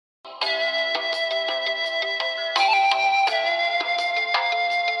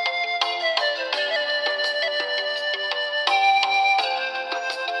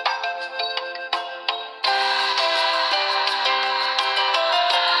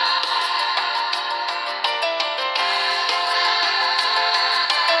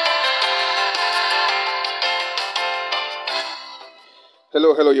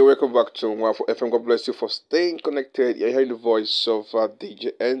Hello, hello, you're welcome back to Wafo FM. God bless you for staying connected. You're hearing the voice of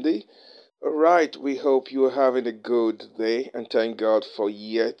DJ Andy. Alright, we hope you are having a good day and thank God for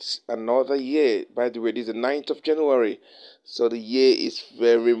yet another year. By the way, this is the 9th of January, so the year is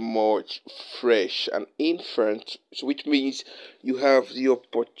very much fresh and in front, which means you have the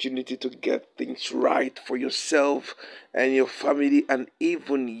opportunity to get things right for yourself and your family and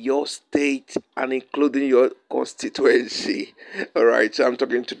even your state and including your constituency. Alright, so I'm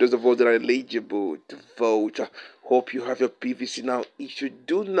talking to those of us that are eligible to vote. Hope you have your PVC now. If you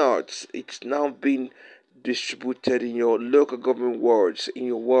do not, it's now been distributed in your local government wards, in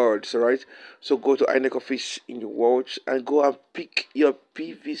your wards, all right? So go to INEC office in your wards and go and pick your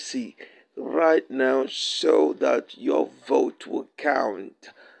PVC right now so that your vote will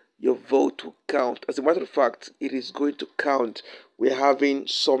count. Your vote will count. As a matter of fact, it is going to count. We're having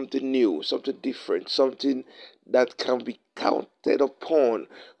something new, something different, something that can be counted upon.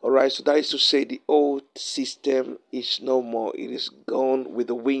 All right, so that is to say, the old system is no more, it is gone with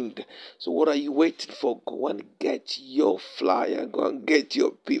the wind. So, what are you waiting for? Go and get your flyer, go and get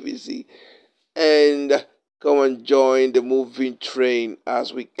your PVC, and come and join the moving train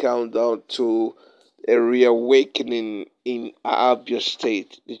as we count down to a reawakening in Abia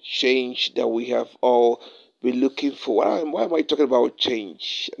State, the change that we have all been looking for. Why am I talking about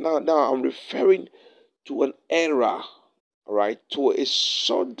change? Now I'm referring to an era, right, to a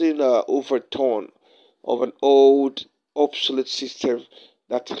sudden overturn of an old, obsolete system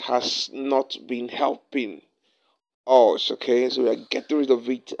that has not been helping us. Okay, so we are getting rid of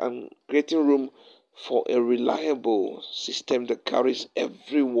it and creating room for a reliable system that carries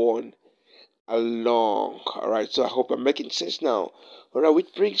everyone along. All right, so I hope I'm making sense now. All right,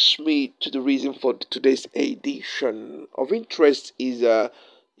 which brings me to the reason for today's edition. Of interest is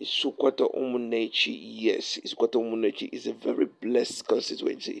Isuikwuato Umunneochi. Yes, Isuikwuato Umunneochi is a very blessed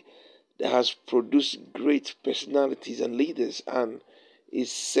constituency that has produced great personalities and leaders and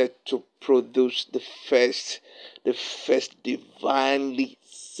is set to produce the first divinely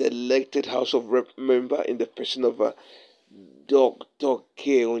selected House of Rep member in the person of Dr.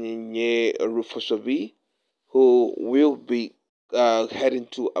 K. Onyinye Rufosobi, who will be heading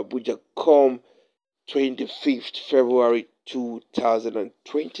to Abuja come 25th February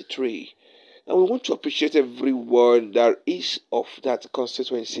 2023. And we want to appreciate everyone that is of that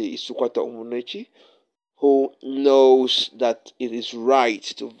constituency, Isuikwuato Umunneochi, who knows that it is right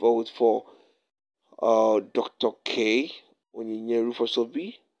to vote for Dr. K. Onyinye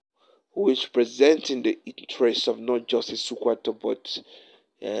Rufosobi, who is presenting the interests of not just Isuikwuato but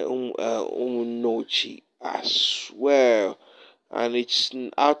Umunneochi as well. And it's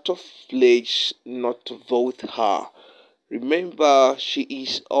out of place not to vote her. Remember, she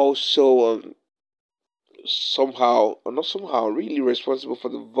is also somehow, or not somehow, really responsible for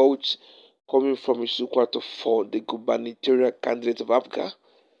the votes coming from Isuikwuato for the gubernatorial candidate of Africa,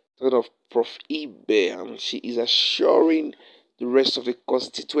 talking of Prof. Ibe, and she is assuring the rest of the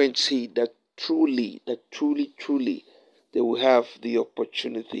constituency that truly, they will have the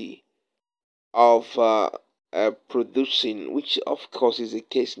opportunity of producing, which of course is the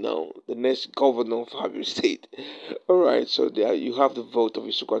case now, the next governor of Abia State. All right, so there you have the vote of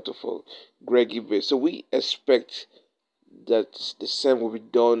Isuikwuato for Greg Ibe. So we expect that the same will be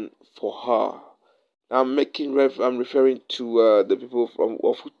done for her. I'm referring to the people from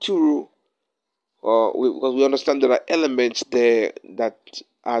of Uturu, because we understand there are elements there that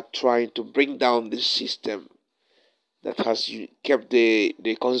are trying to bring down this system that has kept the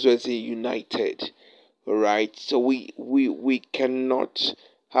constituency united. All right, so we cannot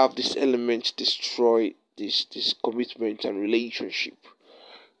have this element destroy this commitment and relationship.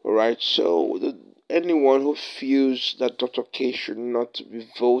 All right, so anyone who feels that Dr. K should not be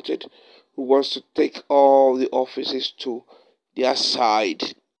voted, who wants to take all the offices to their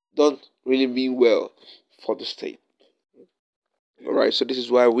side, don't really mean well for the state. All right, so this is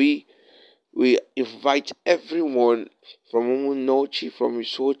why we invite everyone from Umunneochi, from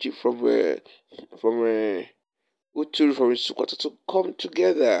Isuochi, from Uturu, from Isuikwuato to come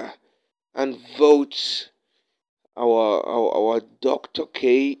together and vote our Dr.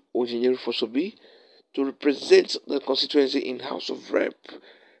 K. Onyinye Fosobi to represent the constituency in House of Rep.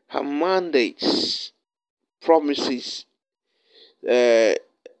 Her mandates promises uh,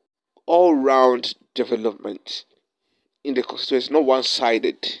 all-round development in the constituency, not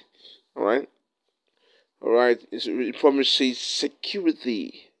one-sided. All right, all right. It promises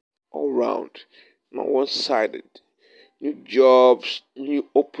security all round, not one-sided. New jobs, new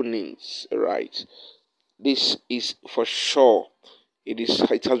openings. All right, this is for sure. It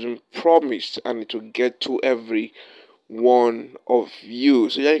has been promised, and it will get to every one of you.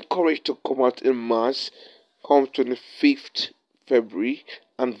 So you're encouraged to come out in mass, come 25th February,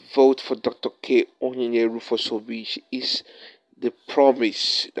 and vote for Dr. K. Onyinye Rufosobi. She is the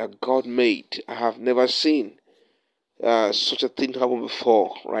promise that God made. I have never seen such a thing happen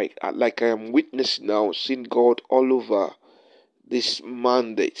before, right? Like I am witnessing now, seeing God all over this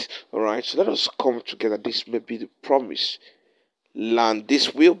mandate. All right, so let us come together. This may be the promise land.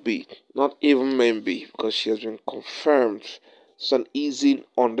 This will be, not even maybe, because she has been confirmed. It's an easy,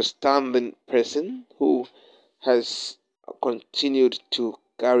 understanding person who has continued to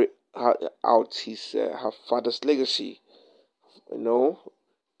carry out his her father's legacy. You know,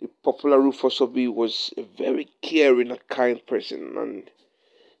 the popular Rufus Obi was a very caring and kind person, and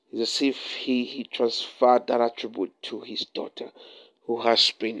it's as if he transferred that attribute to his daughter, who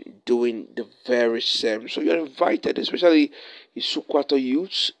has been doing the very same. So you're invited, especially Isuikwuato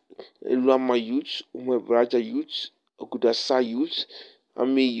youths, Luama youths, Umwebraja youths, Ogudasa youths,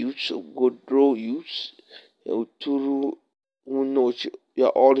 Ami youths, Godro youths, Uturu, Umunneochi. You're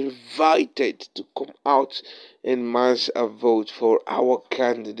all invited to come out and mass a vote for our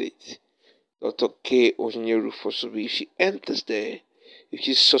candidate, Dr. K. Onyeru Fosobi. If she enters there, if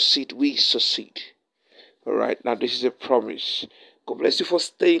she succeed, we succeed. Alright, now this is a promise. God bless you for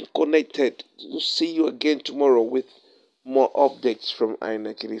staying connected. We'll see you again tomorrow with more updates from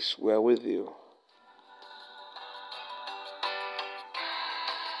INEC. We are with you.